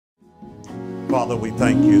Father, we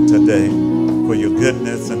thank you today for your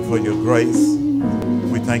goodness and for your grace.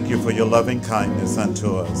 We thank you for your loving kindness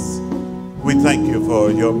unto us. We thank you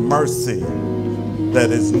for your mercy that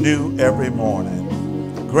is new every morning.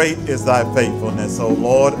 Great is thy faithfulness, O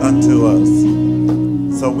Lord, unto us.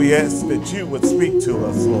 So we ask that you would speak to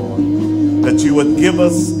us, Lord, that you would give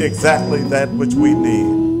us exactly that which we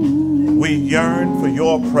need. We yearn for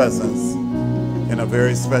your presence in a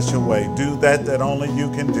very special way. Do that only you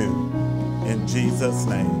can do. In Jesus'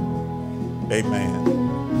 name, amen.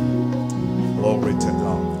 Glory to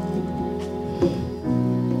God.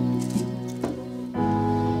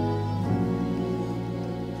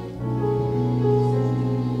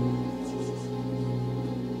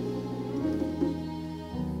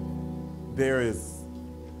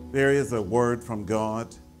 There is a word from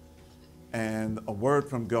God, and a word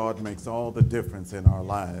from God makes all the difference in our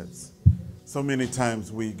lives. So many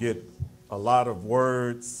times we get a lot of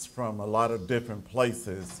words from a lot of different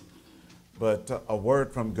places, but a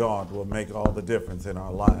word from God will make all the difference in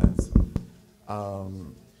our lives.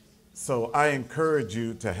 So I encourage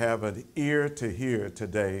you to have an ear to hear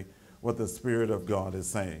today what the Spirit of God is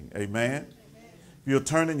saying. Amen? If you'll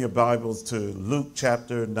turn in your Bibles to Luke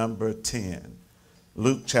chapter number 10.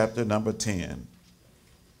 Luke chapter number 10.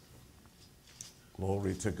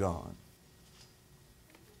 Glory to God.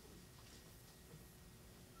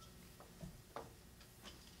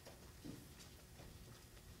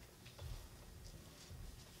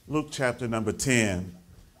 Luke chapter number 10.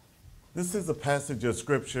 This is a passage of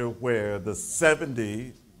scripture where the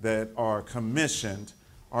 70 that are commissioned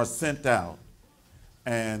are sent out.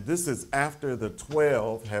 And this is after the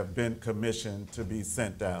 12 have been commissioned to be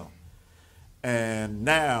sent out. And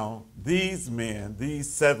now these men,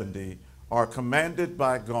 these 70, are commanded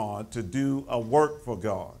by God to do a work for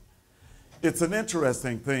God. It's an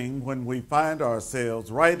interesting thing when we find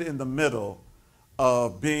ourselves right in the middle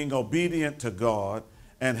of being obedient to God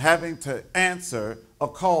and having to answer a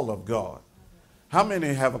call of God. How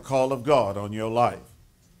many have a call of God on your life?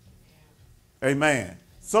 Amen.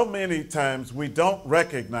 So many times we don't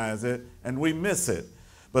recognize it and we miss it.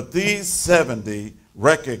 But these 70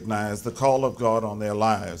 recognize the call of God on their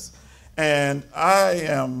lives. And I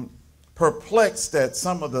am perplexed at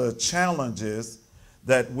some of the challenges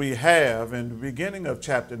that we have. In the beginning of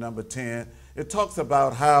chapter number 10, it talks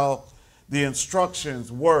about how the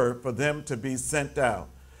instructions were for them to be sent out.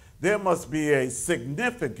 There must be a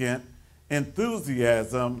significant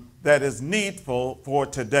enthusiasm that is needful for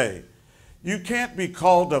today. You can't be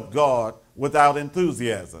called of God without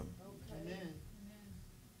enthusiasm.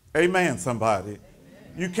 Amen, amen somebody. Amen.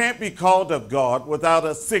 You can't be called of God without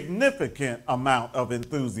a significant amount of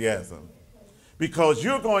enthusiasm, because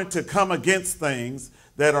you're going to come against things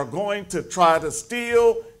that are going to try to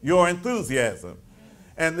steal your enthusiasm.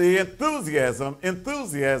 And the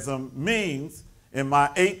enthusiasm means, in my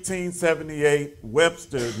 1878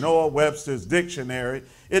 Noah Webster's dictionary,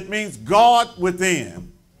 it means God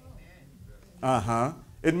within.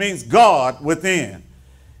 It means God within.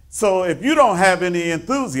 So if you don't have any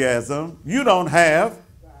enthusiasm, you don't have.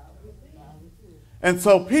 And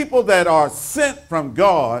so people that are sent from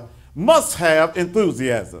God must have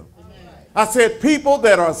enthusiasm. I said people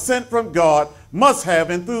that are sent from God must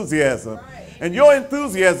have enthusiasm. And your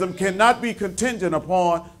enthusiasm cannot be contingent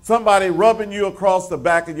upon somebody rubbing you across the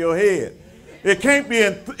back of your head. It can't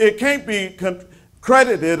be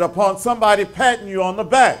credited upon somebody patting you on the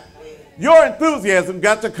back. Your enthusiasm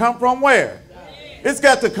got to come from where? It's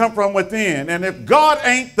got to come from within. And if God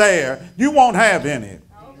ain't there, you won't have any.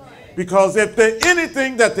 Because if there's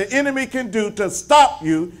anything that the enemy can do to stop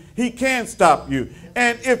you, he can stop you.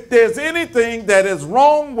 And if there's anything that is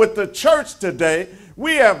wrong with the church today,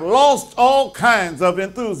 we have lost all kinds of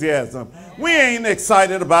enthusiasm. We ain't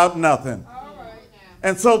excited about nothing.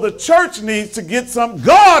 And so the church needs to get some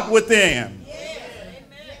God within.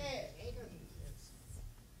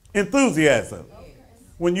 Enthusiasm.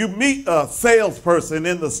 When you meet a salesperson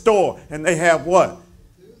in the store and they have what?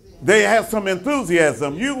 They have some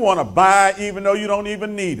enthusiasm. You want to buy even though you don't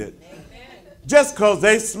even need it. Just because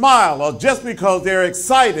they smile or just because they're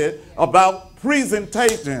excited about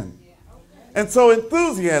presentation. And so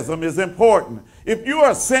enthusiasm is important. If you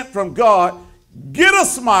are sent from God, get a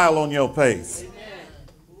smile on your face.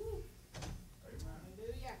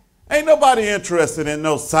 Ain't nobody interested in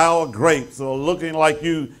no sour grapes or looking like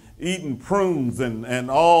you eating prunes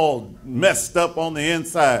and all messed up on the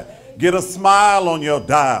inside. Get a smile on your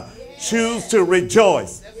dial. Choose to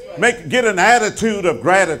rejoice. Get an attitude of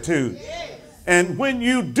gratitude. And when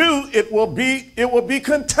you do, it will be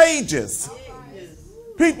contagious.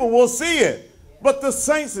 People will see it. But the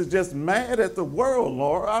saints is just mad at the world,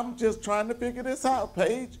 Laura. I'm just trying to figure this out,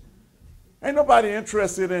 Paige. Ain't nobody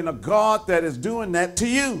interested in a God that is doing that to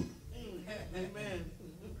you. Amen.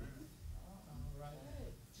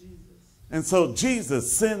 And so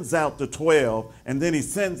Jesus sends out the 12, and then he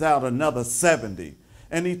sends out another 70.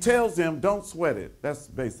 And he tells them, don't sweat it. That's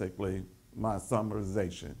basically my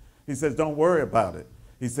summarization. He says, don't worry about it.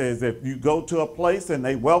 He says, if you go to a place and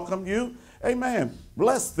they welcome you, amen,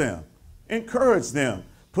 bless them, encourage them,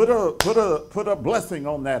 put a blessing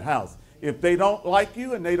on that house. If they don't like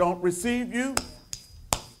you and they don't receive you,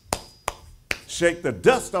 shake the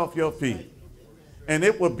dust off your feet. And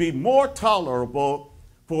it would be more tolerable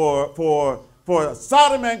for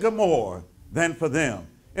Sodom and Gomorrah than for them.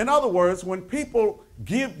 In other words, when people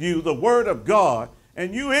give you the word of God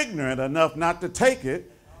and you ignorant enough not to take it,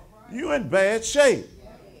 you're in bad shape.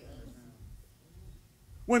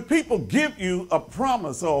 When people give you a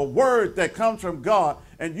promise or a word that comes from God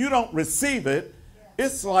and you don't receive it,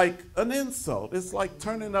 it's like an insult. It's like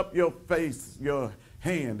turning up your face, your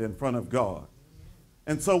hand in front of God.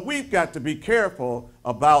 And so we've got to be careful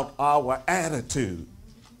about our attitude.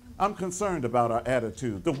 I'm concerned about our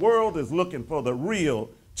attitude. The world is looking for the real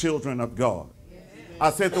children of God. I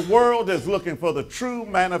said the world is looking for the true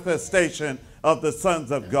manifestation of the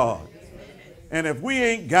sons of God. And if we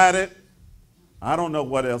ain't got it, I don't know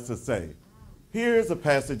what else to say. Here's a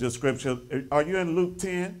passage of scripture. Are you in Luke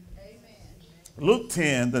 10? Luke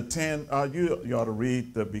 10, you ought to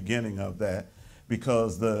read the beginning of that,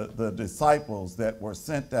 because the disciples that were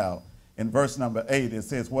sent out, in verse number 8, it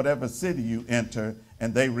says, whatever city you enter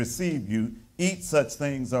and they receive you, eat such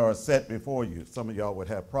things are set before you. Some of y'all would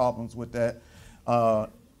have problems with that.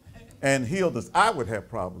 And heal this. I would have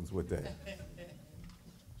problems with that.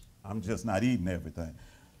 I'm just not eating everything.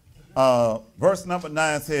 Verse number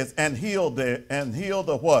 9 says, and heal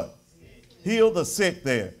the what? Heal the sick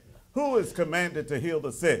there. Who is commanded to heal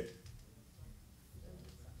the sick?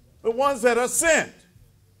 The ones that are sent.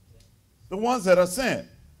 The ones that are sent.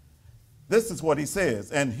 This is what he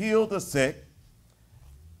says. And heal the sick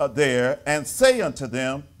there, and say unto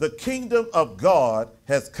them, the kingdom of God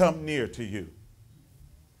has come near to you.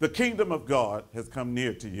 The kingdom of God has come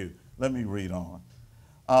near to you. Let me read on.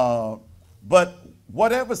 But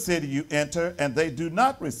whatever city you enter and they do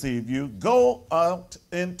not receive you, go out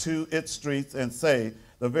into its streets and say,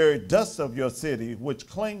 the very dust of your city, which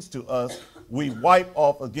clings to us, we wipe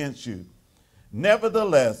off against you.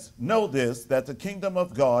 Nevertheless, know this, that the kingdom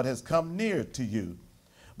of God has come near to you.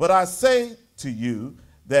 But I say to you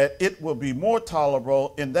that it will be more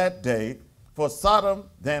tolerable in that day for Sodom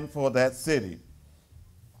than for that city.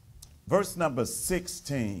 Verse number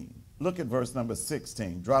 16. Look at verse number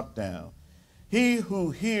 16. Drop down. He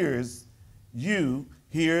who hears you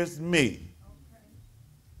hears me.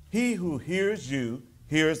 He who hears you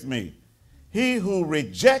hears me. He who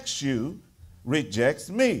rejects you rejects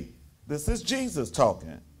me. This is Jesus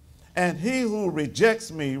talking. And he who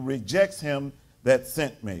rejects me rejects him that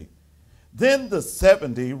sent me. Then the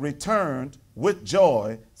 70 returned with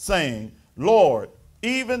joy, saying, Lord,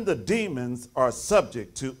 even the demons are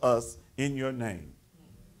subject to us in your name.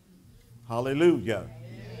 Hallelujah.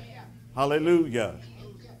 Hallelujah.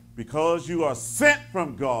 Because you are sent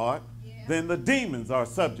from God, then the demons are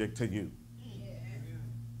subject to you.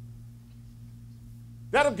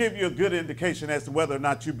 That'll give you a good indication as to whether or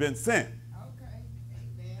not you've been sent.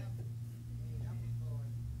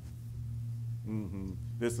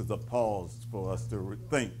 This is a pause for us to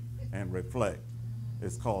think and reflect.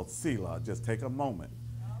 It's called Selah. Just take a moment.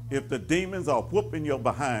 If the demons are whooping your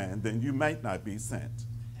behind, then you might not be sent.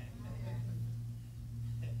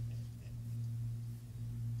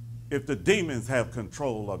 If the demons have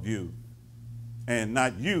control of you and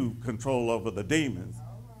not you control over the demons,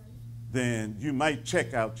 then you might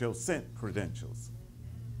check out your sent credentials.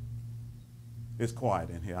 It's quiet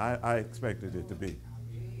in here. I expected it to be.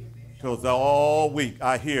 Because all week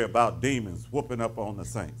I hear about demons whooping up on the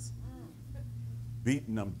saints,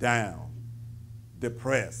 beating them down,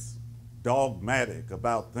 depressed, dogmatic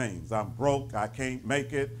about things. I'm broke, I can't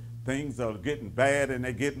make it, things are getting bad and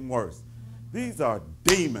they're getting worse. These are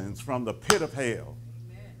demons from the pit of hell.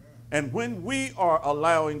 And when we are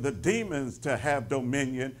allowing the demons to have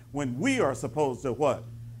dominion, when we are supposed to what?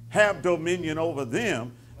 Have dominion over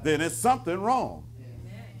them, then it's something wrong.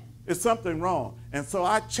 It's something wrong. And so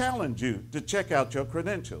I challenge you to check out your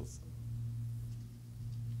credentials.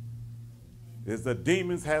 Is the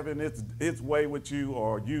demons having its way with you,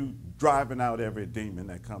 or are you driving out every demon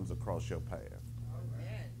that comes across your path?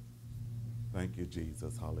 Thank you,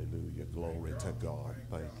 Jesus. Hallelujah. Glory to God.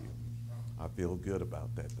 Thank you. I feel good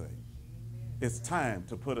about that thing. It's time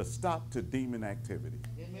to put a stop to demon activity.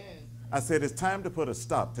 Amen. I said it's time to put a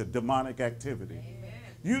stop to demonic activity. Amen.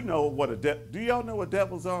 You know what do y'all know what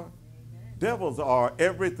devils are? Amen. Devils are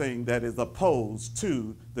everything that is opposed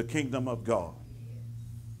to the kingdom of God.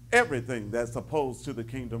 Everything that's opposed to the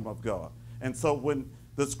kingdom of God. And so when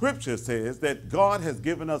the scripture says that God has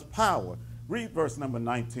given us power, read verse number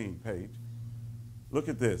 19, Paige. Look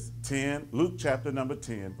at this, Luke chapter number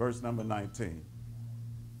 10, verse number 19.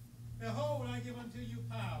 Behold, I give unto you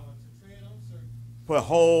power to tread on serpents.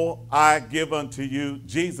 Behold, I give unto you,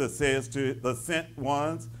 Jesus says to the sent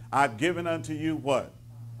ones, I've given unto you what?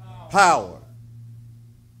 Power.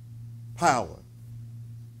 Power.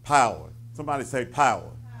 Power. Somebody say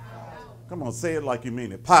power. Come on, say it like you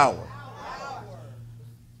mean it. Power.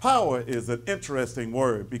 Power is an interesting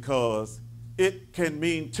word because it can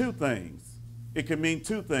mean two things. It can mean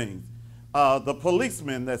two things. The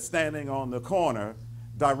policeman that's standing on the corner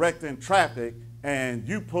directing traffic and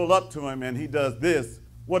you pull up to him and he does this,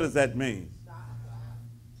 what does that mean?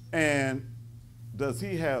 And does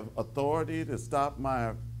he have authority to stop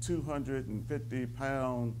my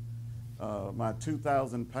 250-pound, my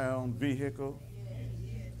 2,000-pound vehicle?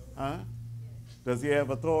 Huh? Does he have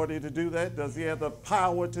authority to do that? Does he have the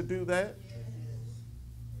power to do that?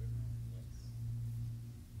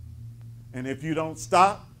 And if you don't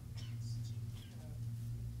stop,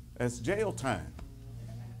 that's jail time.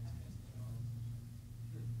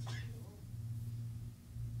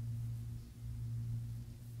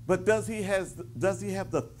 But does he have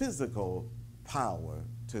the physical power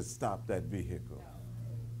to stop that vehicle?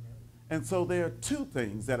 And so there are two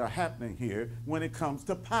things that are happening here when it comes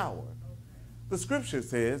to power. The scripture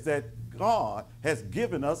says that God has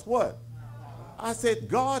given us what? I said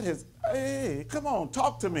God has, hey, come on,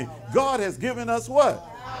 talk to me. God has given us what?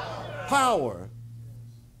 Power.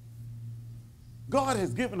 God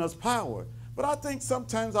has given us power. But I think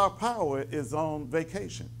sometimes our power is on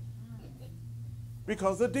vacation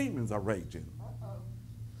because the demons are raging.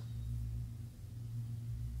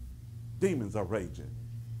 Demons are raging.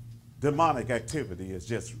 Demonic activity is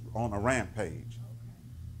just on a rampage.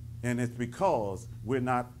 And it's because we're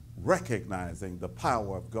not recognizing the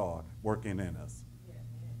power of God working in us.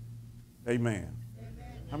 Amen.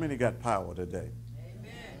 Amen. How many got power today?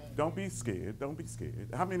 Amen. Don't be scared. Don't be scared.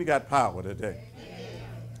 How many got power today? Amen.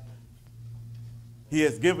 He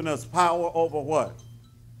has given us power over what?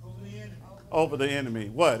 Over the enemy. Over the enemy.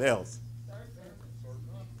 What else?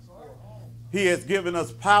 He has given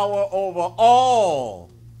us power over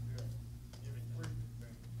all.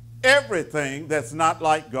 Everything that's not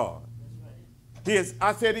like God.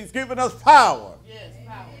 I said he's given us power. Yes,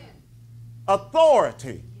 power.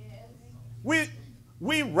 Authority. Yes.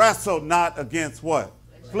 We wrestle not against what?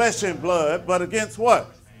 Flesh and blood, but against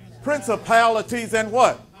what? Principalities and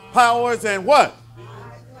what? Powers and what?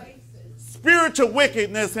 Spiritual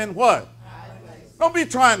wickedness and what? Don't be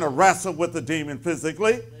trying to wrestle with the demon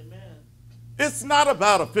physically. It's not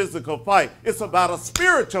about a physical fight. It's about a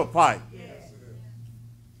spiritual fight.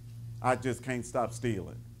 I just can't stop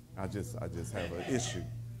stealing. I just have an issue.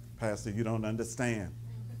 Pastor, you don't understand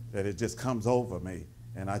that it just comes over me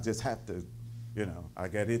and I just have to, I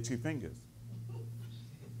got itchy fingers.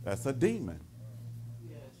 That's a demon.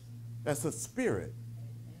 That's a spirit.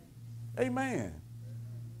 Amen.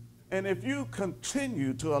 And if you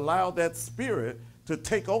continue to allow that spirit to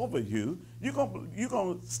take over you, you're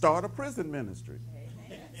gonna start a prison ministry.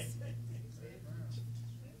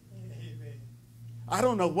 I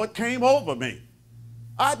don't know what came over me.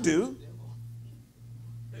 I do.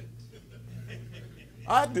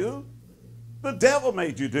 I do. The devil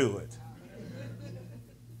made you do it.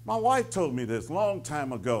 My wife told me this a long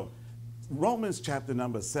time ago. Romans chapter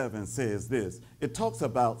number 7 says this. It talks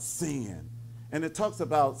about sin. And it talks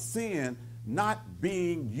about sin not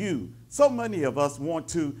being you. So many of us want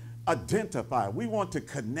to identify. We want to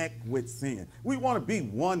connect with sin. We want to be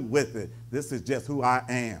one with it. This is just who I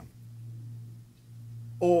am.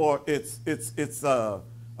 Or it's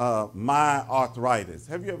my arthritis.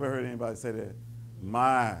 Have you ever heard anybody say that?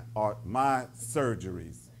 My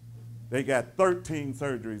surgeries. They got 13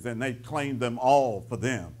 surgeries and they claim them all for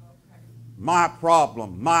them. My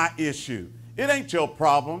problem, my issue. It ain't your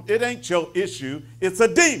problem. It ain't your issue. It's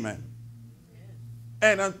a demon.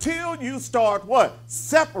 And until you start what?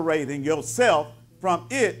 Separating yourself from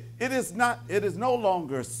it, it is no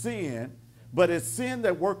longer sin, but it's sin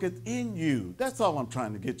that worketh in you. That's all I'm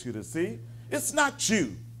trying to get you to see. It's not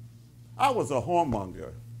you. I was a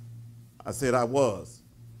whoremonger. I said I was.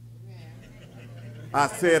 I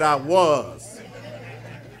said I was.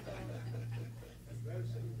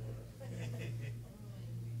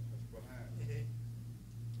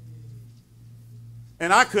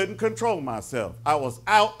 And I couldn't control myself. I was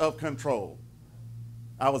out of control.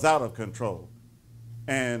 I was out of control.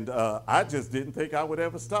 And I just didn't think I would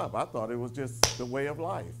ever stop. I thought it was just the way of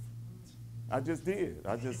life. I just did.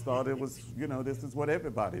 I just thought it was, you know, this is what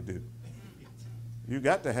everybody do. You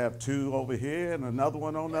got to have two over here and another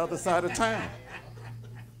one on the other side of town.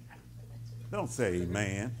 Don't say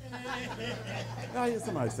amen. I hear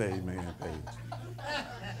somebody say amen,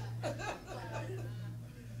 Paige.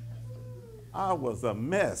 I was a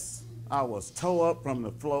mess. I was tore up from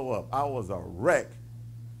the floor up. I was a wreck.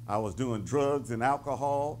 I was doing drugs and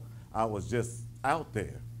alcohol. I was just out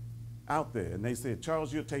there. And they said,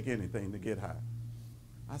 Charles, you'll take anything to get high.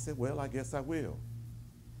 I said, well, I guess I will.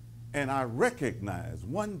 And I recognized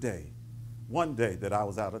one day that I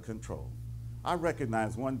was out of control. I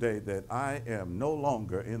recognized one day that I am no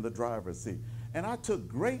longer in the driver's seat. And I took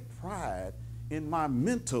great pride in my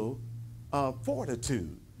mental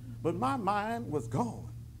fortitude. But my mind was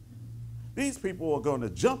gone. These people were going to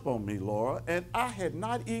jump on me, Laura, and I had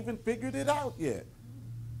not even figured it out yet.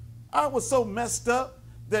 I was so messed up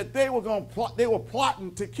that they were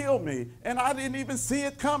plotting to kill me, and I didn't even see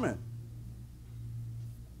it coming.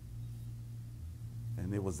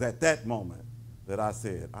 And it was at that moment that I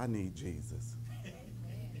said, I need Jesus.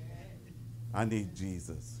 I need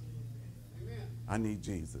Jesus. I need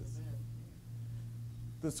Jesus.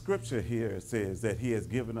 The scripture here says that he has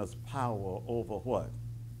given us power over what?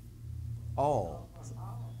 All.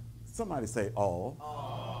 Somebody say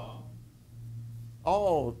all.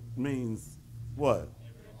 All means what?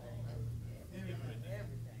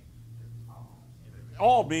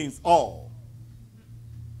 All means all.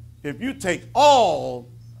 If you take all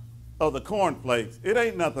of the cornflakes, it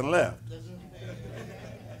ain't nothing left.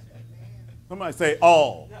 Somebody say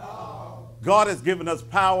all. God has given us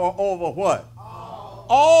power over what?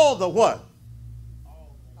 All the what?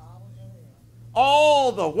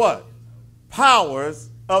 All the what? Powers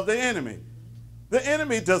of the enemy. The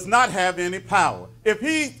enemy does not have any power.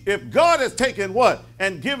 If God has taken what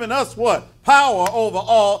and given us what? Power over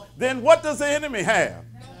all, then what does the enemy have?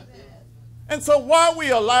 And so why are we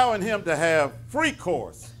allowing him to have free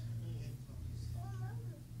course?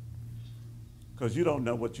 Because you don't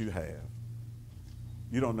know what you have.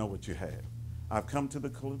 You don't know what you have. I've come to the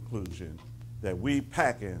conclusion that we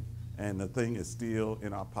packing and the thing is still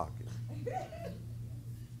in our pocket.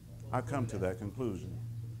 I've come to that conclusion.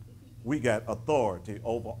 We got authority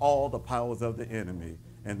over all the powers of the enemy,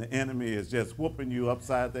 and the enemy is just whooping you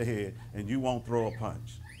upside the head, and you won't throw a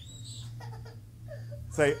punch.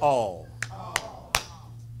 Say all.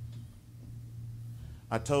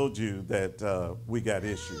 I told you that we got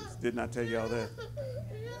issues. Didn't I tell y'all that?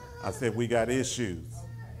 I said we got issues.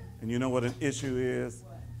 And you know what an issue is?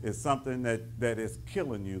 It's something that is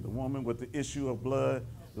killing you. The woman with the issue of blood,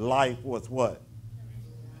 life was what?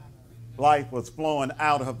 Life was flowing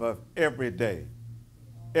out of her every day.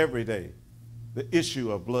 Every day. The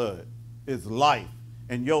issue of blood is life.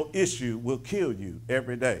 And your issue will kill you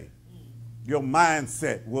every day. Your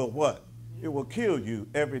mindset will what? It will kill you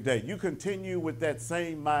every day. You continue with that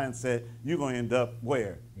same mindset, you're going to end up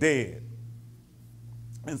where? Dead.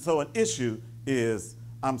 And so an issue is,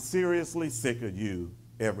 I'm seriously sick of you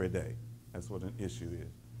every day. That's what an issue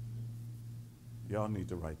is. Y'all need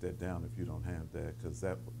to write that down if you don't have that, because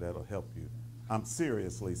that'll help you. I'm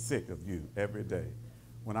seriously sick of you every day.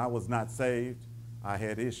 When I was not saved, I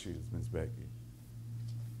had issues, Miss Becky.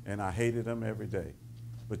 And I hated them every day.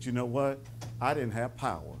 But you know what? I didn't have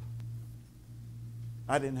power.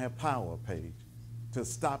 I didn't have power, Paige, to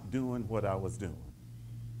stop doing what I was doing.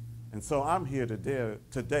 And so I'm here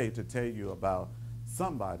today to tell you about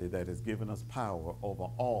somebody that has given us power over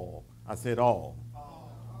all. I said all.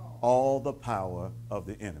 All the power of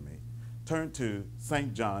the enemy. Turn to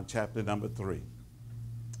St. John chapter number 3.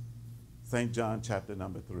 St. John chapter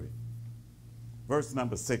number 3. Verse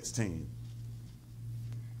number 16.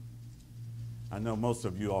 I know most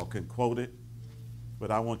of you all can quote it,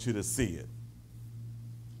 but I want you to see it.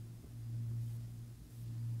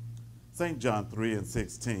 St. John 3 and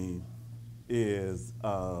 16 is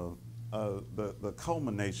the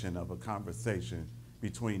culmination of a conversation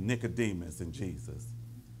between Nicodemus and Jesus.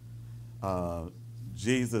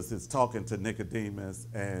 Jesus is talking to Nicodemus,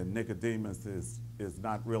 and Nicodemus is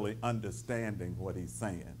not really understanding what he's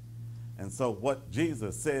saying. And so what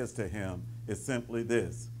Jesus says to him is simply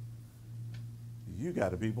this: you got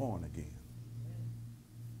to be born again.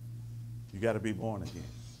 You got to be born again.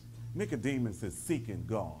 Nicodemus is seeking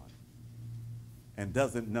God and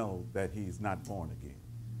doesn't know that he's not born again.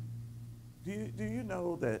 Do you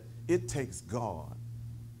know that it takes God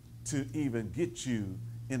to even get you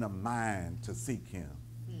in a mind to seek him?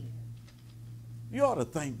 You ought to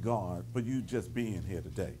thank God for you just being here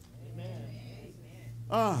today.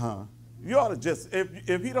 Uh-huh. You ought to just,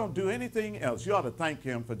 if he don't do anything else, you ought to thank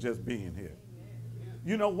him for just being here.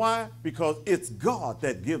 You know why? Because it's God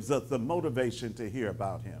that gives us the motivation to hear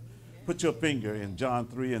about him. Put your finger in John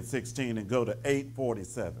 3:16 and go to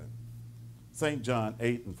 8:47. St. John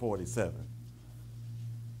 8:47.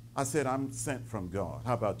 I said, I'm sent from God.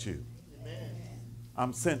 How about you? Amen.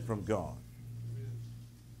 I'm sent from God.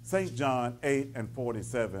 St. John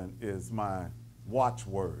 8:47 is my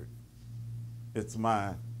watchword. It's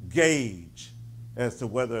my gauge as to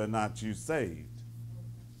whether or not you're saved.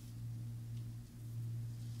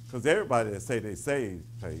 Because everybody that say they saved,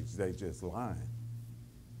 Paige, they just lying.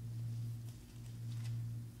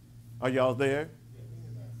 Are y'all there?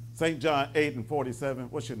 St. John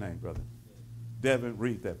 8:47. What's your name, brother? Devin,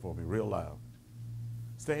 read that for me real loud.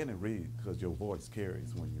 Stand and read because your voice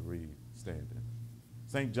carries when you read standing.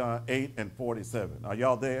 St. John 8:47. Are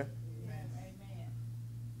y'all there? Amen.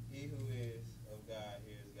 He who is of God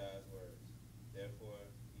hears God's words. Therefore,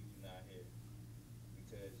 you do not hear,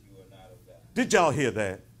 because you are not of God. Did y'all hear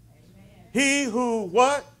that? Amen. He who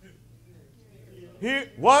what?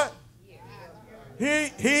 Hear what?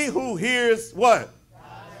 He who hears what?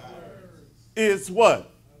 Is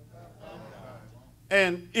what?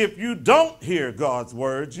 And if you don't hear God's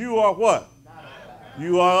words, you are what?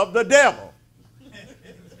 You are of the devil.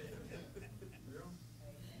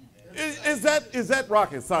 Is that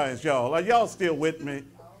rocket science, y'all? Are y'all still with me?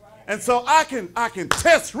 And so I can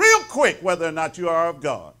test real quick whether or not you are of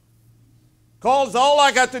God. Because all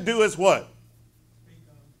I got to do is what?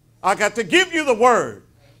 I got to give you the word.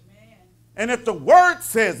 And if the word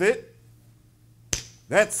says it,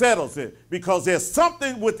 that settles it. Because there's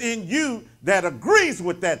something within you that agrees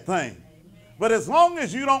with that thing. Amen. But as long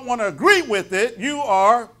as you don't want to agree with it,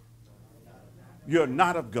 you're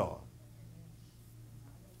not of God.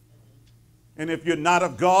 And if you're not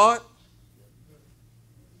of God,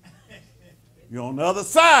 you're on the other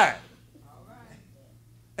side.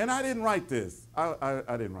 And I didn't write this. I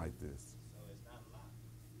didn't write this.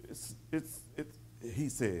 He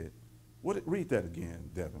said, read that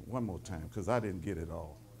again, Devin, one more time, because I didn't get it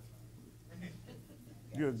all.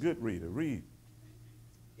 You're a good reader. Read.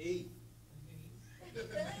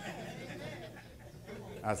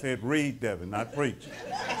 I said read, Devin, not preach.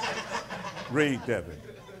 Read, Devin.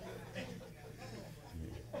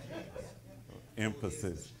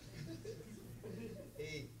 Emphasis.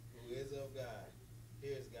 He who is of God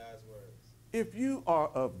hears God's words. If you are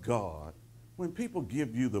of God, when people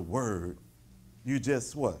give you the word, you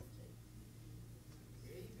just what?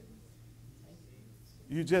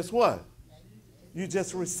 You just what? You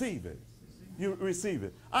just receive it. You receive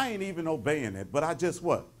it. I ain't even obeying it, but I just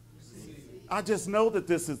what? I just know that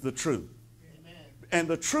this is the truth. Amen. And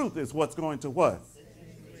the truth is what's going to what?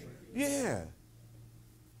 Yeah.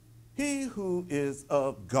 He who is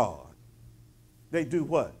of God, they do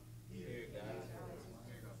what?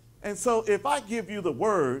 And so if I give you the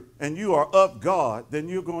word and you are of God, then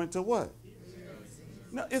you're going to what?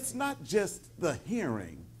 No, it's not just the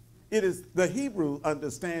hearing. It is the Hebrew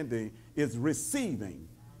understanding is receiving.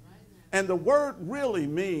 And the word really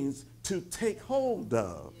means to take hold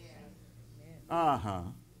of. Uh-huh.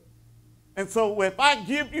 And so if I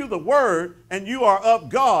give you the word and you are of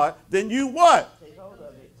God, then you what? Take hold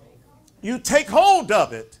of it. You take hold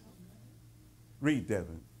of it. Read,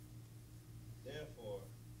 Devin. Therefore,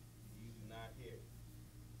 you do not hear,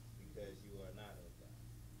 because you are not of God.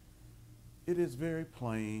 It is very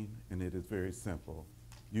plain and it is very simple.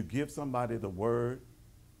 You give somebody the word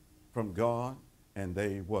from God and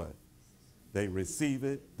they what? They receive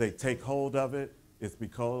it. They take hold of it. It's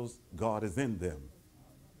because God is in them.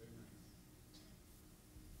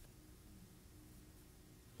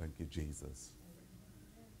 Thank you, Jesus.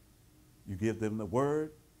 You give them the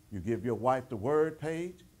word. You give your wife the word,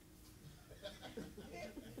 Paige.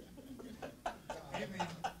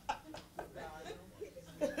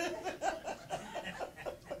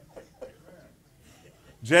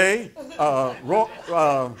 Jay,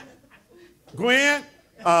 Gwen,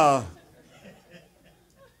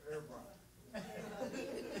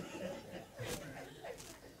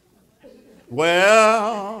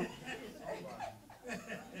 well,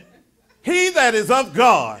 he that is of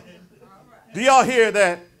God. Do y'all hear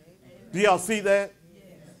that? Do y'all see that?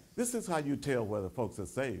 This is how you tell whether folks are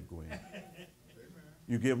saved, Gwen.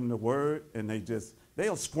 You give them the word and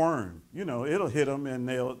they'll squirm. You know, it'll hit them and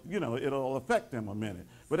it'll affect them a minute.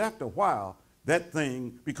 But after a while, that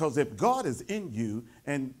thing, because if God is in you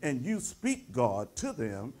and you speak God to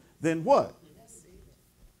them, then what?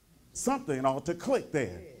 Something ought to click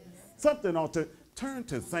there. Something ought to, Turn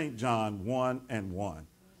to St. John 1:1.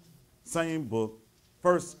 Same book,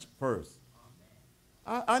 first verse.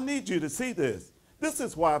 I need you to see this. This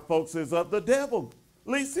is why folks is of the devil,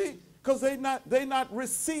 Lisi, because they not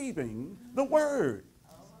receiving the word.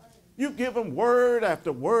 You give them word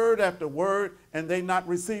after word after word, and they not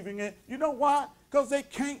receiving it. You know why? Because they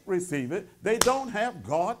can't receive it. They don't have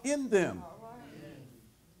God in them.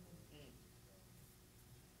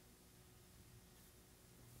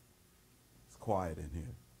 It's quiet in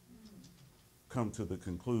here. Come to the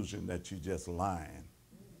conclusion that you just lying.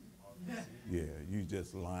 Yeah, you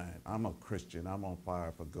just lying. I'm a Christian. I'm on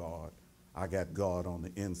fire for God. I got God on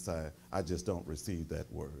the inside. I just don't receive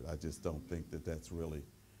that word. I just don't think that that's really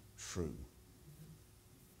true.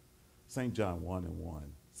 St. John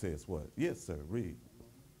 1:1 says what? Yes, sir, read.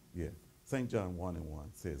 Yeah. St. John 1:1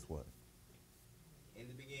 says what? In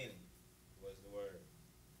the beginning was the Word,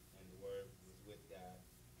 and the Word was with God,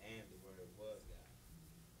 and the Word was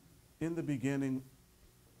God. In the beginning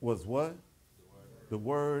was what? The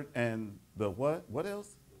Word and the what? What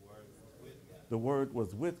else? The Word was with God. The Word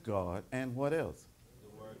was with God, and what else? The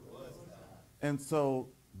Word was God. And so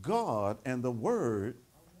God and the Word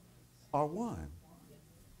are one.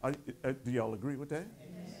 Do y'all agree with that?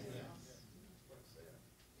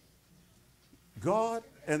 God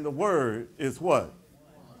and the Word is what?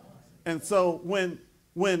 And so when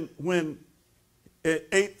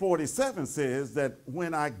 8:47 says that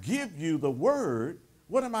when I give you the Word,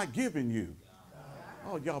 what am I giving you?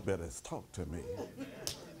 Oh, y'all better talk to me.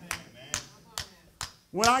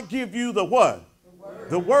 When I give you the what?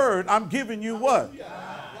 The Word, I'm giving you what?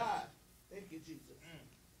 Thank you, Jesus.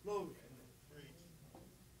 Glory.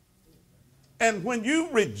 And when you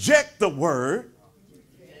reject the Word,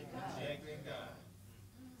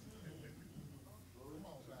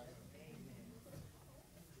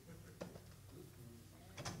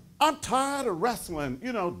 I'm tired of wrestling,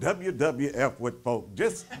 WWF with folk.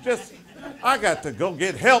 Just, I got to go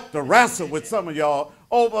get help to wrestle with some of y'all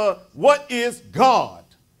over what is God.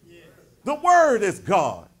 The Word is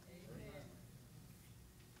God.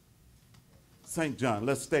 St. John,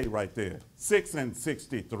 let's stay right there.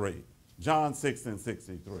 6:63. John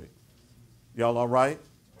 6:63. Y'all all right?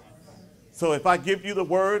 So if I give you the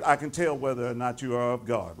Word, I can tell whether or not you are of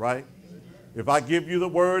God, right? If I give you the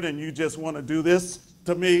Word and you just want to do this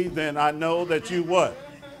to me, then I know that you what?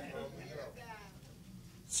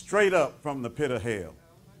 Straight up from the pit of hell.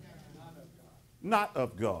 Not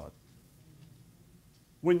of God.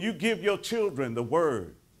 When you give your children the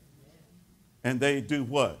Word and they do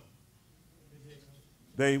what?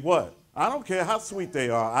 They what? I don't care how sweet they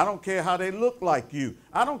are. I don't care how they look like you.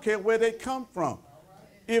 I don't care where they come from.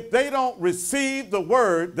 If they don't receive the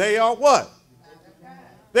Word, they are what?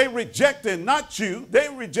 They rejecting not you. They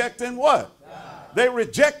rejecting what? They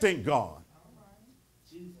rejecting God.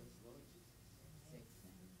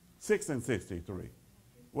 6:63.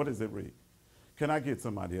 What does it read? Can I get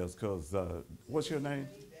somebody else? Because what's your name?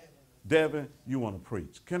 Devin, you want to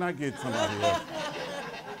preach. Can I get somebody else?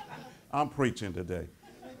 I'm preaching today.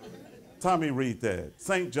 Tommy, read that.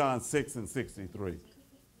 St. John 6:63. It is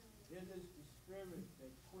the Spirit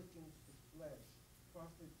that quickens the flesh,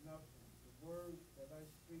 profit nothing. The words that I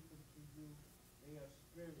speak unto you, they are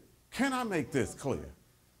spirit. Can I make this clear?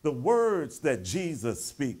 The words that Jesus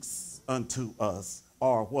speaks unto us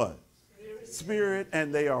are what? Spirit,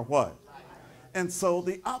 and they are what? And so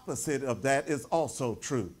the opposite of that is also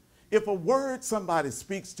true. If a word somebody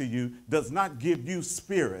speaks to you does not give you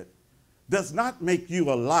spirit, does not make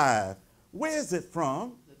you alive, where is it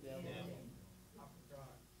from?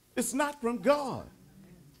 It's not from God.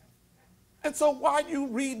 And so why are you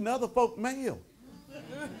reading other folk mail?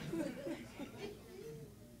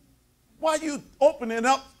 Why are you opening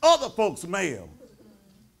up other folks' mail?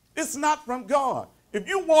 It's not from God. If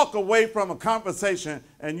you walk away from a conversation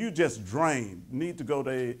and you just drain, need to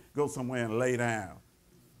go somewhere and lay down.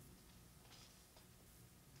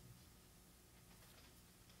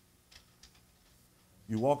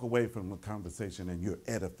 You walk away from a conversation and you're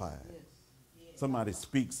edified. Somebody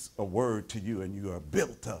speaks a word to you and you are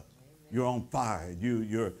built up. You're on fire.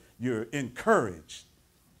 You're encouraged.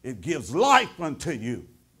 It gives life unto you.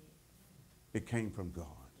 It came from God.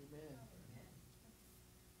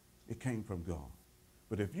 It came from God.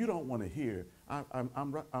 But if you don't want to hear,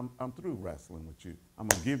 I'm through wrestling with you. I'm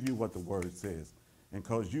going to give you what the word says. And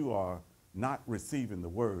because you are not receiving the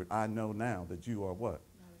word, I know now that you are what?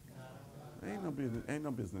 Ain't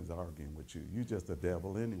no business arguing with you. You just a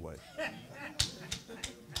devil anyway.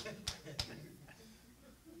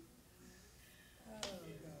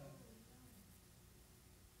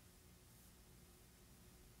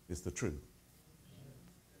 It's the truth.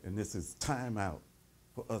 And this is time out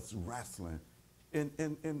for us wrestling. In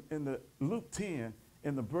the Luke 10,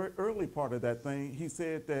 in the early part of that thing, he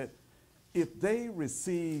said that if they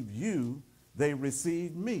receive you, they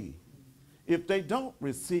receive me. If they don't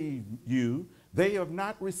receive you, they are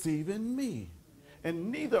not receiving me.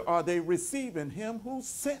 And neither are they receiving him who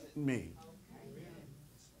sent me.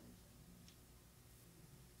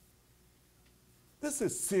 This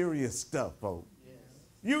is serious stuff, folks.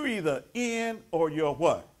 You're either in or you're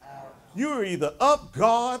what? You're either of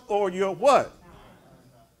God or you're what?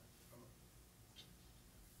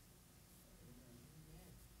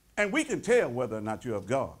 And we can tell whether or not you're of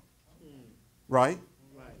God. Right?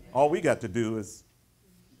 All we got to do is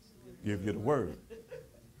give you the word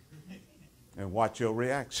and watch your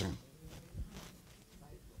reaction.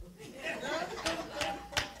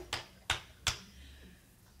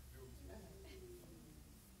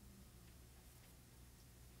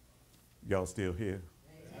 Y'all still here?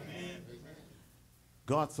 Amen.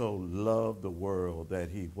 God so loved the world that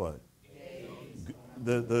he what?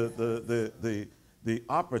 The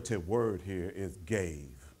operative word here is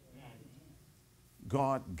gave.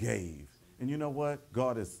 God gave. And you know what?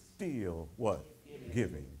 God is still what?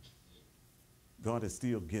 Giving. God is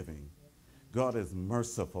still giving. God is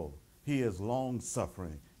merciful. He is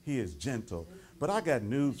long-suffering. He is gentle. But I got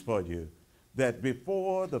news for you that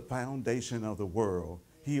before the foundation of the world,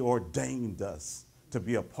 he ordained us to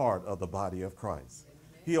be a part of the body of Christ.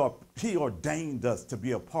 He ordained us to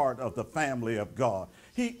be a part of the family of God.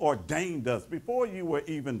 He ordained us. Before you were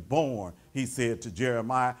even born, he said to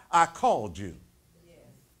Jeremiah, I called you.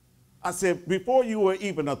 I said, before you were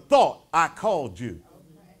even a thought, I called you.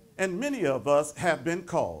 And many of us have been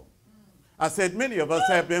called. I said, many of us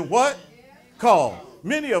have been what? Called.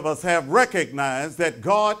 Many of us have recognized that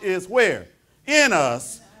God is where? In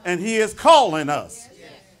us, and he is calling us.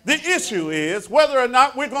 The issue is whether or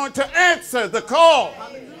not we're going to answer the call.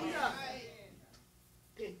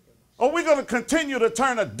 Or we're going to continue to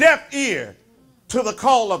turn a deaf ear to the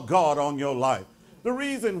call of God on your life. The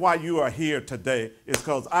reason why you are here today is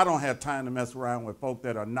because I don't have time to mess around with folk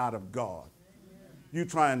that are not of God. You're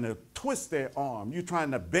trying to twist their arm. You're trying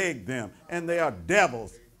to beg them, and they are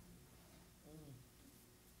devils.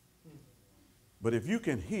 But if you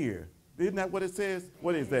can hear, isn't that what it says?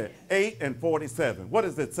 What is that? 8:47. What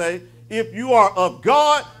does it say? If you are of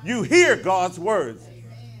God, you hear God's words.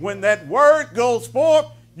 When that word goes forth,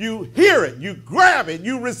 you hear it, you grab it,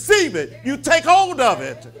 you receive it, you take hold of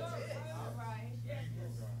it.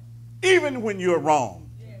 Even when you're wrong,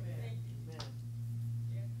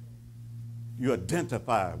 you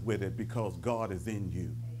identify with it because God is in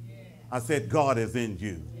you. I said God is in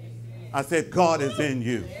you. I said God is in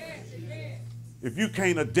you. If you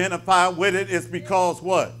can't identify with it, it's because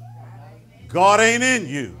what? God ain't in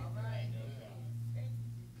you.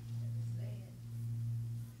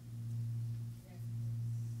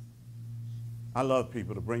 I love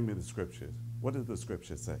people to bring me the scriptures. What does the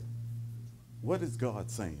scripture say? What is God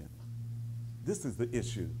saying? This is the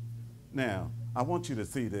issue. Now, I want you to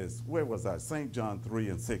see this. Where was I? St. John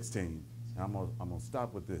 3:16. I'm going to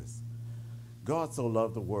stop with this. God so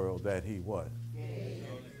loved the world that he what?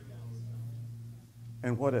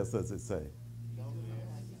 And what else does it say?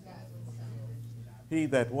 He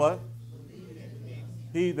that what?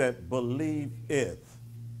 He that believeth.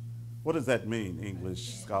 What does that mean,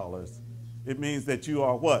 English scholars? It means that you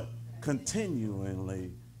are what?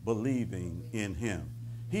 Continually believing in him.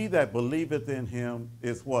 He that believeth in him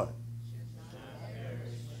is what?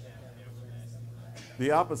 The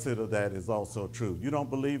opposite of that is also true. You don't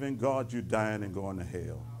believe in God, you're dying and going to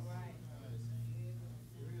hell.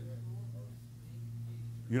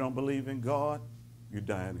 You don't believe in God, you're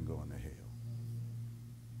dying and going to hell.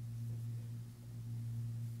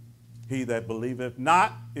 He that believeth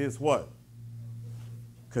not is what?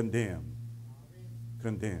 Condemned.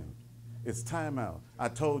 Condemned. It's time out. I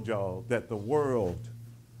told y'all that the world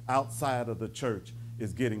outside of the church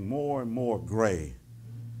is getting more and more gray.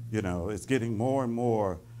 You know, it's getting more and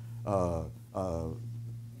more,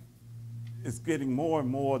 it's getting more and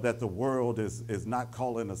more that the world is not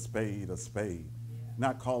calling a spade,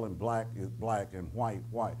 not calling black is black and white,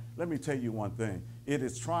 white. Let me tell you one thing. It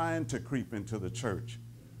is trying to creep into the church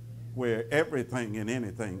where everything and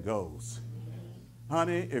anything goes.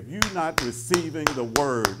 Honey, if you're not receiving the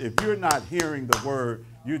word, if you're not hearing the word,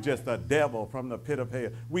 you're just a devil from the pit of hell.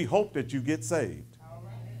 We hope that you get saved.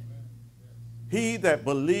 He that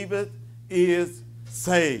believeth is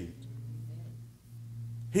saved.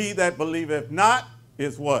 He that believeth not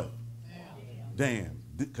is what? Damned,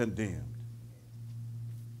 condemned.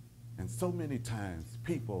 And so many times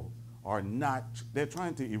people are not, they're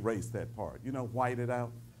trying to erase that part. You know, white it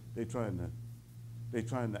out. They trying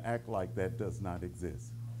to act like that does not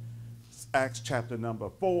exist. Acts chapter number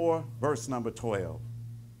 4, verse number 12.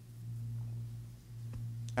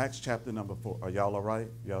 Acts chapter number 4. Are y'all all right?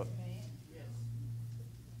 Y'all? Yes.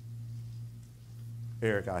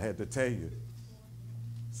 Eric, I had to tell you,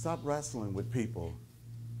 stop wrestling with people.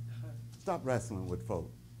 Stop wrestling with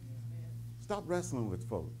folk. Stop wrestling with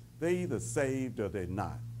folk. They're either saved or they're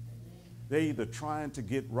not. They're either trying to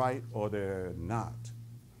get right or they're not.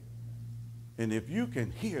 And if you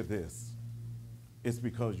can hear this, it's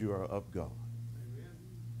because you are of God.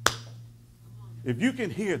 If you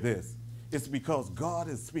can hear this, it's because God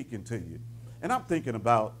is speaking to you. And I'm thinking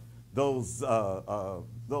about those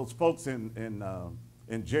folks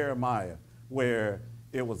in Jeremiah, where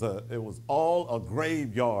it was all a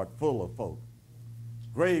graveyard full of folk.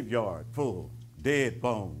 Graveyard full, dead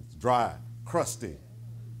bones, dry, crusty.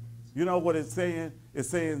 You know what it's saying? It's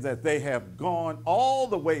saying that they have gone all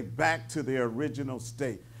the way back to their original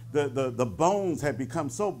state. The bones have become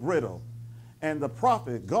so brittle. And the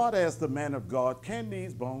prophet, God asked the man of God, can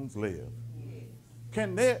these bones live?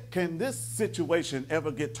 Can this situation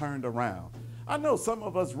ever get turned around? I know some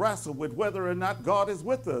of us wrestle with whether or not God is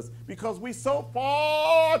with us because we so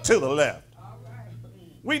far to the left.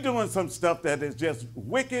 We doing some stuff that is just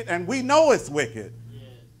wicked, and we know it's wicked. Yes.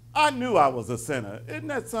 I knew I was a sinner. Isn't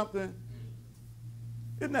that something?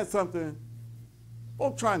 Isn't that something?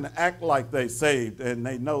 Folk trying to act like they saved and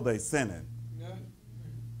they know they sinning. Yeah.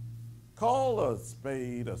 Call a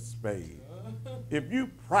spade a spade. If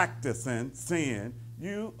you practicing sin,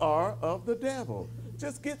 you are of the devil.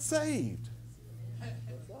 Just get saved.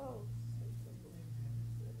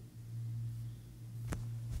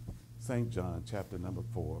 St. John chapter number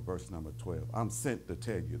 4, verse number 12. I'm sent to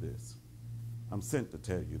tell you this. I'm sent to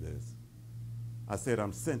tell you this. I said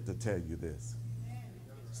I'm sent to tell you this.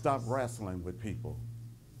 Stop wrestling with people.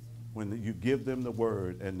 When you give them the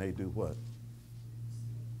word and they do what?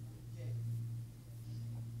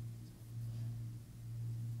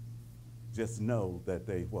 Just know that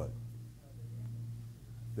they what?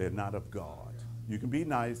 They're not of God. You can be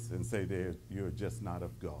nice and say you're just not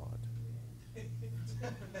of God.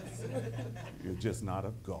 You're just not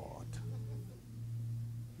of God.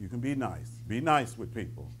 You can be nice. Be nice with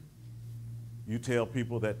people. You tell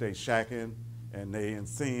people that they shacking and they in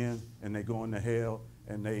sin and they going to hell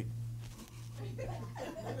and they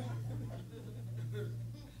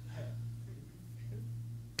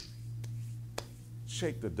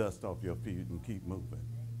shake the dust off your feet and keep moving.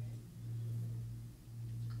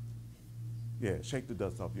 Yeah, shake the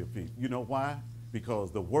dust off your feet. You know why?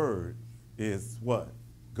 Because the word is what?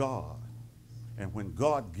 God. And when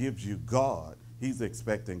God gives you God, he's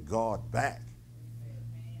expecting God back.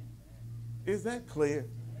 Is that clear?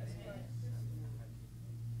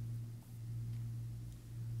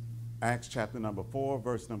 Acts chapter number 4,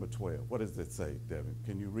 verse number 12. What does it say, Devin?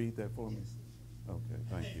 Can you read that for me? Okay,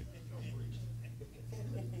 thank you.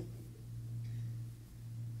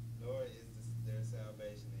 Nor is there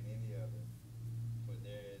salvation in any other, for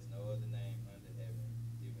there is no other name under heaven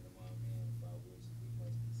given among men by which we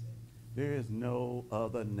must be saved. There is no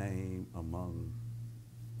other name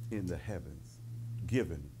in the heavens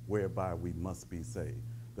given whereby we must be saved.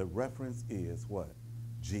 The reference is what?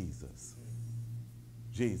 Jesus.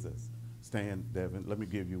 Jesus. Stand, Devin. Let me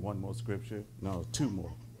give you one more scripture. No, two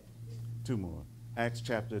more. Two more. Acts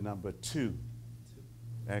chapter number 2.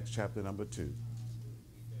 Acts chapter number 2.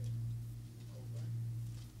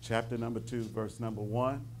 Chapter number 2, verse number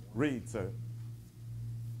 1. Read, sir.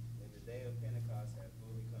 And the day of Pentecost had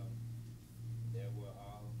fully come. There were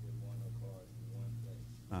all with one accord in one place.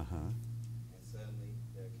 Uh-huh. And suddenly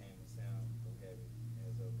there came a sound from heaven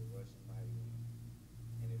as of the rushing mighty wind,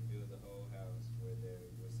 and it filled the whole house where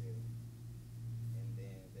they were sitting. And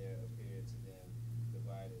then there appeared to them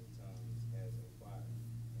divided tongues as of fire,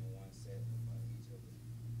 and one sat upon each of them.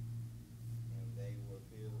 And they were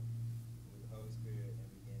filled with the Holy Spirit and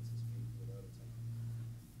began to speak with other tongues,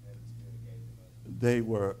 as the Spirit gave them utterance. They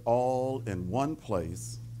were all in one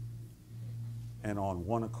place and on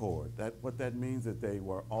one accord. What that means is that they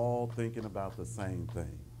were all thinking about the same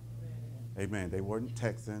thing. Amen. They weren't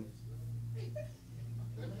texting.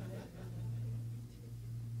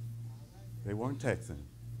 They weren't texting.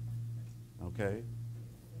 Okay?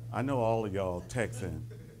 I know all of y'all texting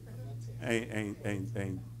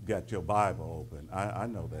ain't got your Bible open. I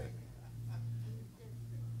know that.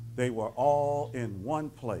 They were all in one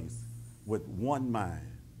place with one mind.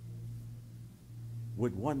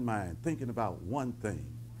 With one mind, thinking about one thing.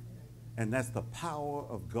 And that's the power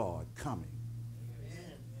of God coming.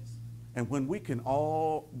 And when we can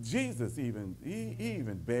all, Jesus even, he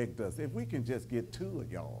even begged us, if we can just get 2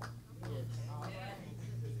 of y'all.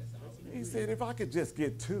 He said, if I could just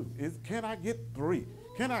get 2, can I get 3?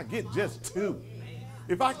 Can I get just 2?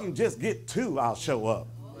 If I can just get 2, I'll show up.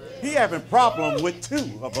 He having problem with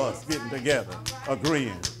 2 of us getting together,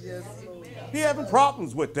 agreeing. He having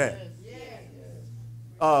problems with that.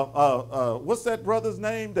 What's that brother's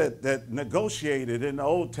name that negotiated in the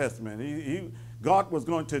Old Testament? God was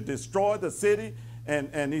going to destroy the city,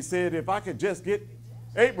 and he said, if I could just get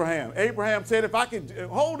Abraham. Abraham said, if I could,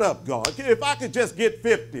 hold up, God, if I could just get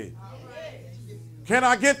 50, can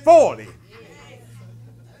I get 40?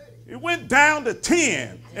 It went down to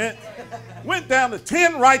 10, and went down to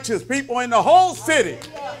 10 righteous people in the whole city.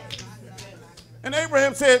 And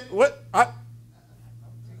Abraham said, what? I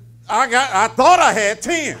thought I had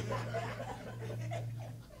 10.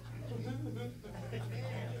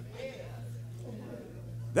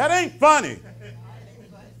 That ain't funny.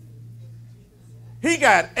 He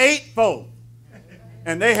got 8 folk,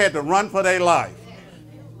 and they had to run for their life.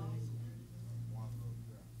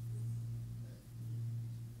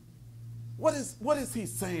 What is he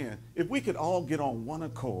saying? If we could all get on one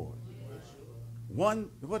accord,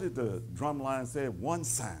 what did the drum line say? One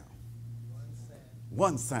sound.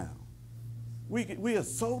 One sound. We are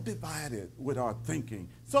so divided with our thinking,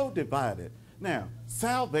 so divided. Now,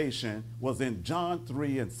 salvation was in John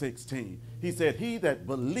 3:16. He said, he that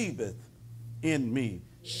believeth in me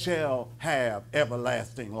shall have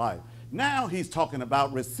everlasting life. Now he's talking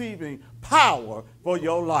about receiving power for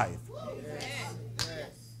your life.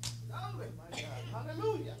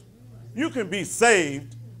 You can be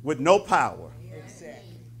saved with no power.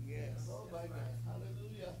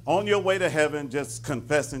 On your way to heaven, just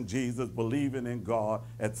confessing Jesus, believing in God,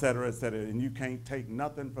 etc., etc., and you can't take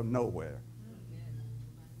nothing from nowhere.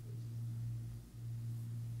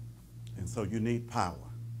 And so you need power.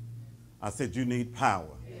 I said you need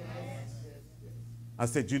power. I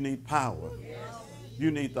said you need power.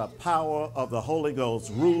 You need the power of the Holy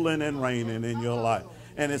Ghost ruling and reigning in your life.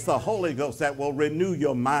 And it's the Holy Ghost that will renew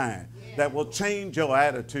your mind, that will change your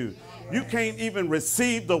attitude. You can't even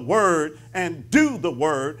receive the word and do the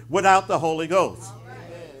word without the Holy Ghost.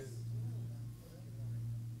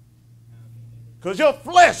 Because your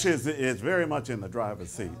flesh is very much in the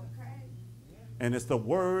driver's seat. And it's the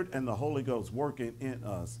word and the Holy Ghost working in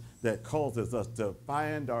us that causes us to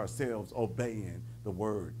find ourselves obeying the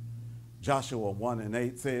word. Joshua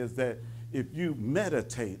 1:8 says that if you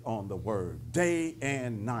meditate on the word day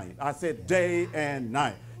and night, I said day and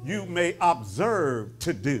night, you may observe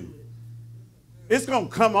to do. It's going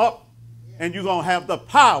to come up and you're going to have the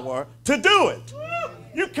power to do it.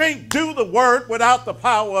 You can't do the word without the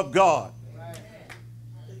power of God.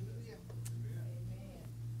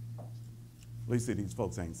 At least these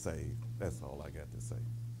folks ain't saved. That's all I got to say.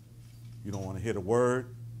 You don't want to hear the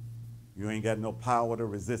word. You ain't got no power to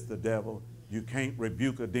resist the devil. You can't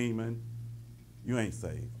rebuke a demon. You ain't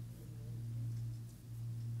saved.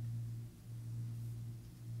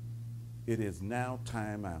 It is now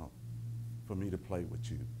time out for me to play with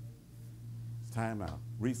you. It's time out.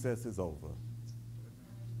 Recess is over.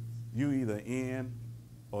 You either in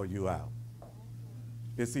or you out.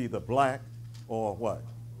 It's either black or what?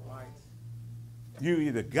 White. You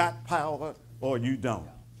either got power or you don't.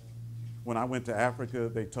 When I went to Africa,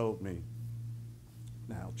 they told me,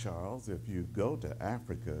 now, Charles, if you go to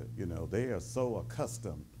Africa, you know, they are so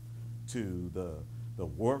accustomed to the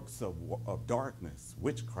works of darkness,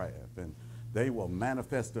 witchcraft, and they will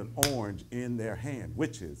manifest an orange in their hand.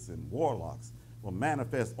 Witches and warlocks will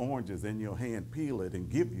manifest oranges in your hand, peel it, and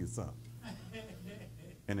give you some.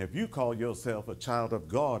 And if you call yourself a child of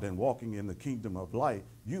God and walking in the kingdom of light,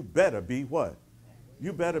 you better be what?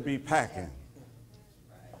 You better be packing.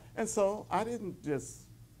 And so I didn't just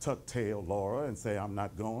tuck tail Laura and say, I'm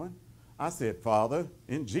not going. I said, Father,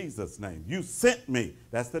 in Jesus' name, you sent me.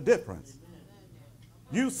 That's the difference.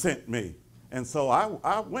 You sent me. And so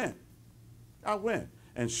I went. I went.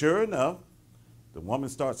 And sure enough, the woman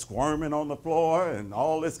starts squirming on the floor and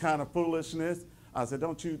all this kind of foolishness. I said,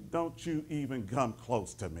 don't you even come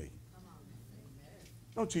close to me.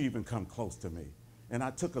 Don't you even come close to me. And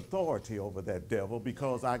I took authority over that devil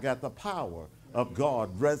because I got the power of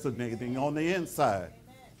God resonating on the inside.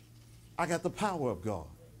 I got the power of God.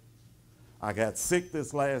 I got sick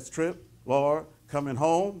this last trip, Laura, coming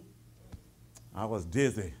home. I was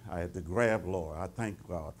dizzy. I had to grab Laura. I thank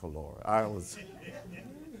God for Laura.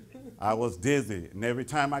 I was dizzy. And every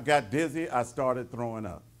time I got dizzy, I started throwing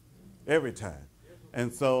up. Every time.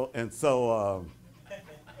 And so,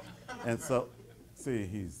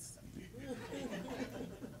 see,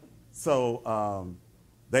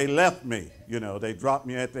 they left me. You know, they dropped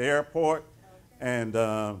me at the airport, and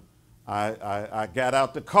I got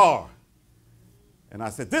out the car. And I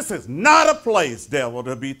said, this is not a place, devil,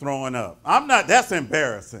 to be throwing up. I'm not, that's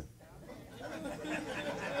embarrassing.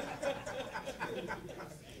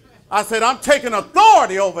 I said, I'm taking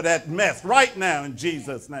authority over that mess right now in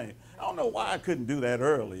Jesus' name. I don't know why I couldn't do that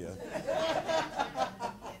earlier.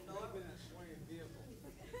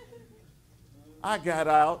 I got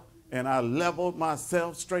out and I leveled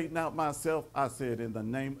myself, straightened out myself. I said, in the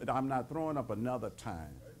name, I'm not throwing up another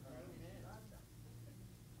time.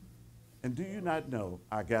 And do you not know,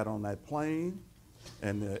 I got on that plane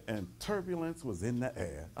and turbulence was in the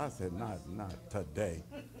air. I said, not today.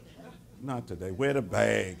 Not today. Where the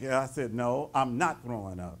bag? Yeah, I said, no, I'm not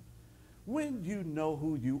throwing up. When you know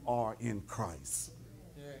who you are in Christ.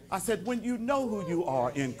 I said, when you know who you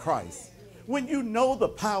are in Christ. When you know the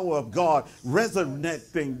power of God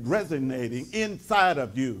resonating inside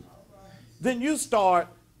of you, then you start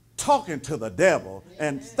talking to the devil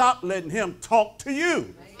and stop letting him talk to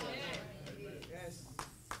you.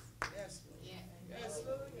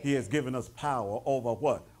 He has given us power over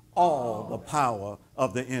what? All the power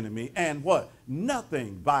of the enemy. And what?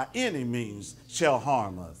 Nothing by any means shall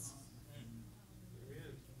harm us.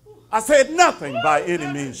 I said nothing by any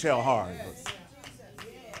means shall harm us.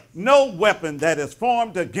 No weapon that is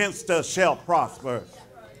formed against us shall prosper.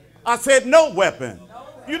 I said no weapon.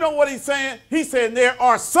 You know what he's saying? He's saying there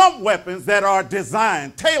are some weapons that are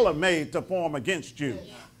designed, tailor-made to form against you.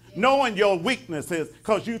 Knowing your weaknesses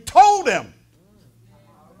because you told him.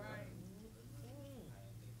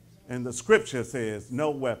 And the scripture says,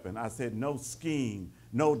 no weapon. I said, no scheme,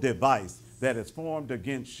 no device that is formed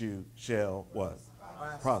against you shall what?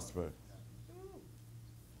 Prosper.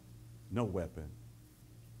 No weapon.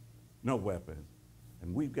 No weapon.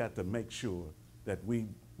 And we've got to make sure that we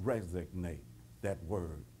resonate that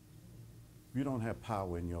word. If you don't have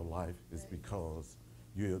power in your life, it's because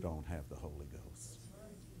you don't have the Holy Ghost.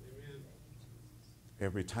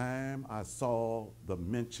 Every time I saw the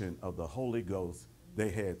mention of the Holy Ghost, they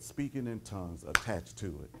had speaking in tongues attached to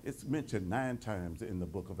it. It's mentioned 9 times in the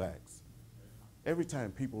book of Acts. Every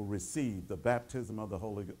time people receive the baptism of the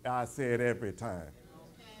Holy Ghost, I said every time,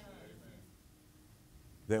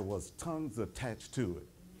 there was tongues attached to it.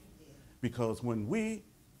 Because when we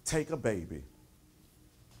take a baby,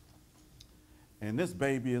 and this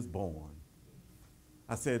baby is born,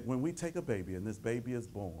 I said, when we take a baby and this baby is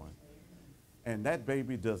born, and that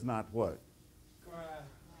baby does not what?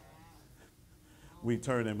 We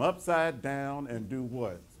turn him upside down and do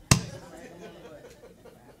what?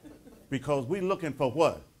 Because we're looking for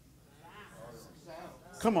what?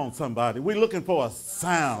 Come on, somebody. We're looking for a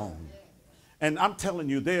sound. And I'm telling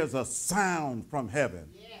you, there's a sound from heaven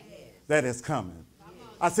that is coming.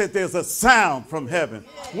 I said there's a sound from heaven.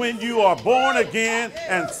 When you are born again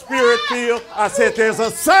and spirit-filled, I said there's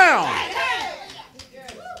a sound.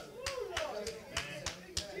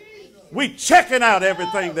 We checking out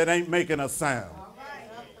everything that ain't making a sound.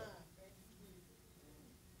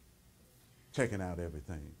 Checking out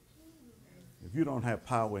everything. If you don't have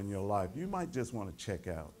power in your life, you might just want to check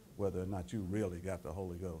out whether or not you really got the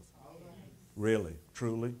Holy Ghost. Really?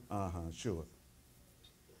 Truly? Sure.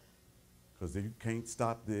 Because you can't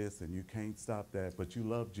stop this and you can't stop that, but you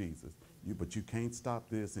love Jesus. But you can't stop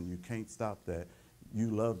this and you can't stop that. You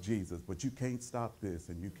love Jesus, but you can't stop this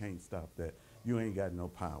and you can't stop that. You ain't got no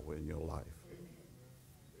power in your life.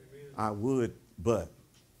 I would, but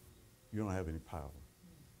you don't have any power.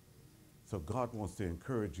 So God wants to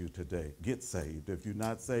encourage you today. Get saved. If you're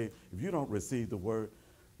not saved, if you don't receive the word,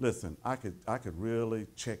 listen, I could really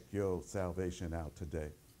check your salvation out today.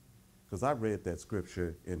 Because I read that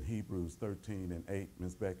scripture in Hebrews 13 and 8.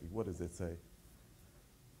 Ms. Becky, what does it say?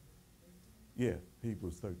 Yeah,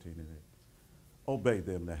 Hebrews 13 and 8. Obey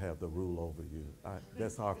them that have the rule over you.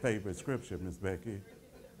 That's our favorite scripture, Ms. Becky.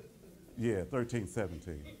 Yeah, 13,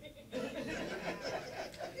 17.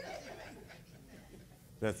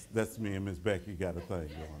 That's me and Ms. Becky got a thing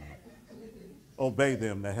going on. Obey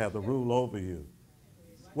them that have the rule over you.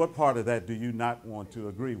 What part of that do you not want to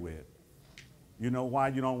agree with? You know why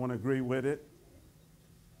you don't want to agree with it?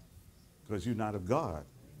 Because you're not of God.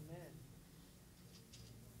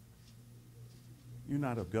 You're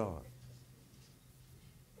not of God.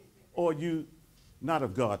 Or you not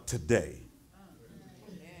of God today.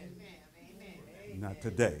 Not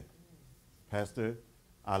today. Pastor,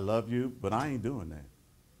 I love you, but I ain't doing that.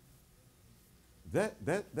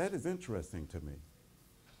 That is interesting to me.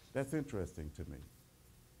 That's interesting to me.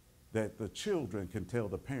 That the children can tell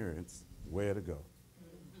the parents where to go,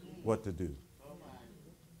 what to do.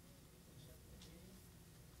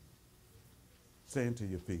 Stand to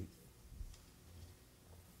your feet.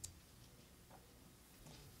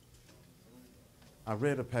 I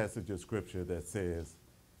read a passage of scripture that says,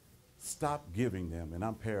 stop giving them, and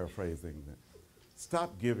I'm paraphrasing it,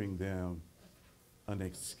 stop giving them an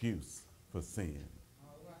excuse for sin.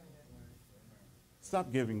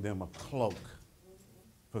 Stop giving them a cloak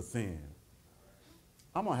for sin.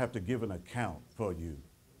 I'm going to have to give an account for you.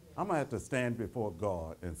 I'm going to have to stand before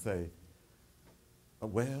God and say,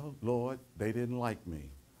 well, Lord, they didn't like me.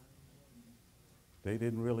 They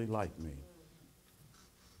didn't really like me.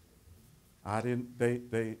 They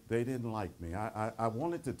didn't like me. I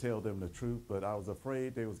wanted to tell them the truth, but I was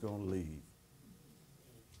afraid they was going to leave.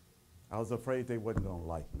 I was afraid they wasn't going to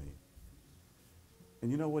like me. And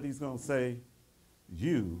you know what he's going to say?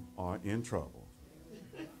 You are in trouble.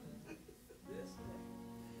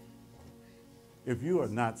 If you are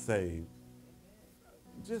not saved,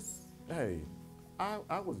 just, hey,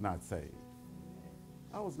 I was not saved.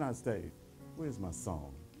 I was not saved. Where's my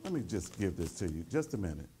song? Let me just give this to you. Just a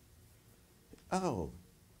minute. Oh,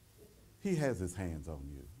 he has his hands on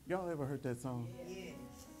you. Y'all ever heard that song? Yes.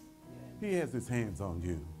 He has his hands on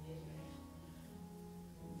you.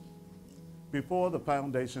 Before the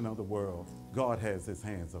foundation of the world, God has his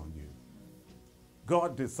hands on you.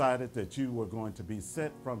 God decided that you were going to be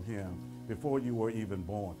set from him before you were even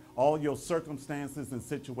born. All your circumstances and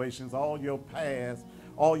situations, all your past,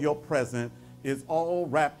 all your present is all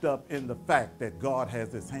wrapped up in the fact that God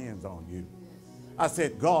has his hands on you. I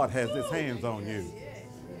said, God has his hands on you.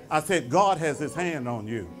 I said, God has his hand on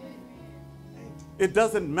you. It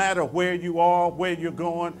doesn't matter where you are, where you're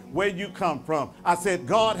going, where you come from. I said,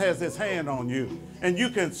 God has his hand on you. And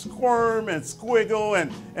you can squirm and squiggle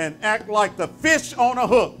and act like the fish on a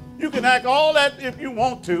hook. You can act all that if you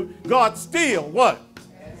want to. God still what?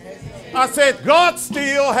 I said, God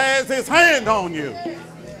still has his hand on you.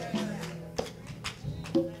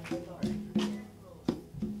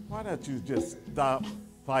 Why don't you just stop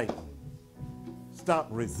fighting? Stop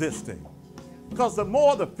resisting. Because the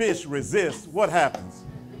more the fish resists, what happens?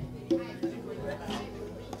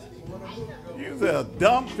 You're a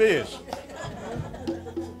dumb fish.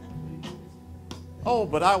 Oh,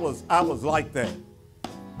 but I was like that.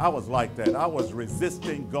 I was like that. I was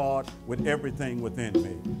resisting God with everything within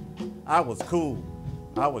me. I was cool.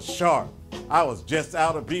 I was sharp. I was just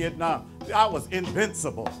out of Vietnam. I was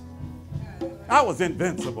invincible. I was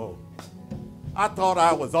invincible. I thought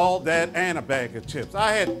I was all that and a bag of chips.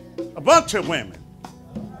 I had a bunch of women.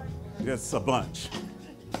 Just a bunch.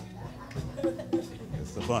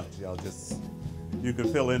 Just a bunch. Y'all just, you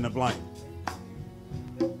can fill in the blank.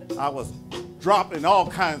 I was dropping all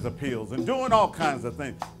kinds of pills and doing all kinds of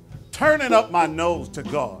things, turning up my nose to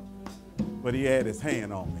God. But he had his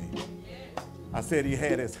hand on me. I said he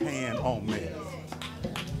had his hand on me.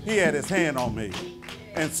 He had his hand on me.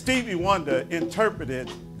 And Stevie Wonder interpreted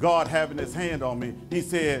God having his hand on me. He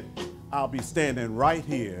said, I'll be standing right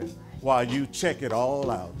here while you check it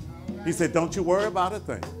all out. He said, don't you worry about a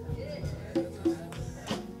thing.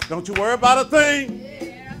 Don't you worry about a thing.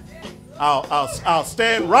 I'll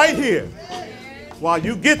stand right here while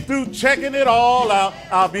you get through checking it all out.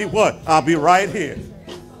 I'll be what? I'll be right here.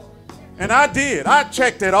 And I did. I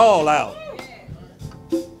checked it all out.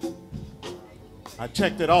 I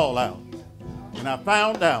checked it all out. And I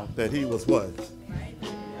found out that he was what?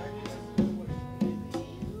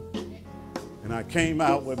 And I came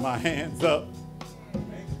out with my hands up.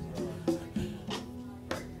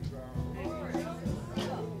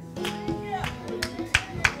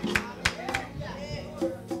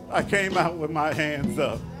 I came out with my hands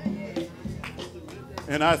up.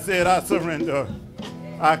 And I said, I surrender.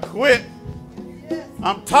 I quit.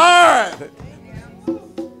 I'm tired.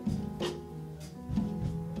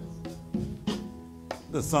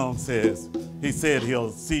 The song says, he said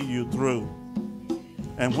he'll see you through.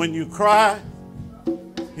 And when you cry,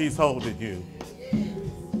 he's holding you.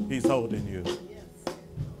 He's holding you.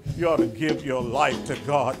 You ought to give your life to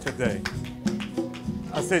God today.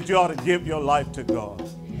 I said you ought to give your life to God.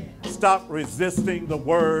 Stop resisting the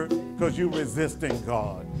word because you're resisting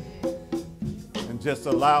God. And just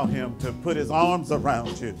allow him to put his arms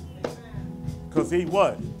around you. Because he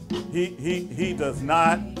what? He does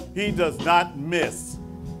not miss.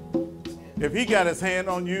 If he got his hand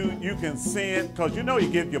on you, you can sin, because you know he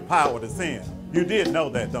gives you power to sin. You did know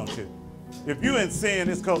that, don't you? If you in sin,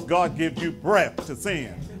 it's because God gives you breath to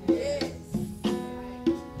sin.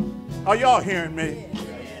 Are y'all hearing me?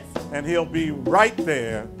 And he'll be right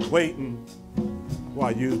there waiting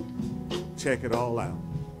while you check it all out.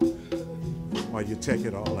 While you check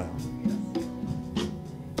it all out.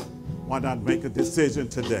 Why not make a decision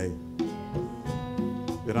today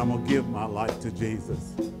that I'm going to give my life to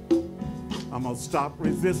Jesus. I'm going to stop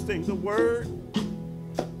resisting the word.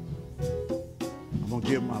 I'm going to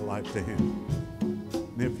give my life to him.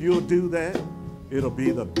 And if you'll do that, it'll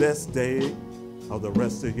be the best day of the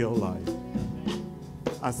rest of your life.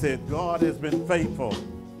 I said, God has been faithful.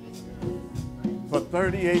 For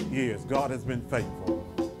 38 years, God has been faithful.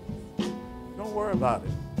 Don't worry about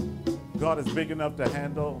it. God is big enough to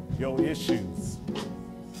handle your issues,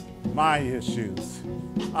 my issues,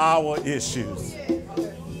 our issues,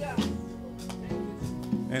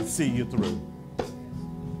 and see you through.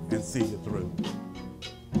 And see you through.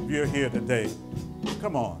 If you're here today,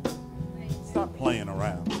 come on. Stop playing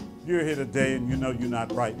around. If you're here today and you know you're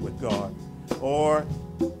not right with God, or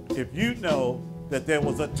if you know that there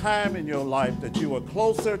was a time in your life that you were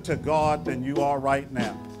closer to God than you are right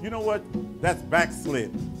now, you know what? That's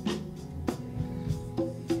backslid.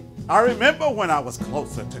 I remember when I was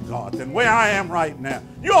closer to God than where I am right now.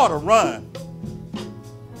 You ought to run.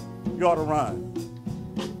 You ought to run.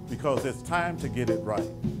 Because it's time to get it right.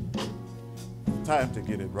 It's time to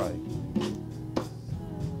get it right.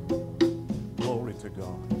 Glory to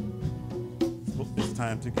God. It's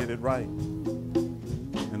time to get it right.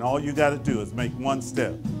 And all you got to do is make one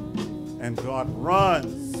step. And God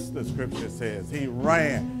runs, the scripture says. He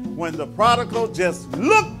ran. When the prodigal just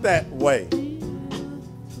looked that way,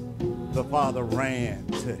 the father ran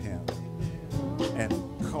to him and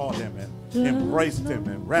caught him and embraced him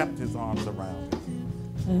and wrapped his arms around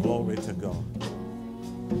him. Glory to God.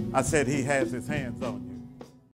 I said he has his hands on you.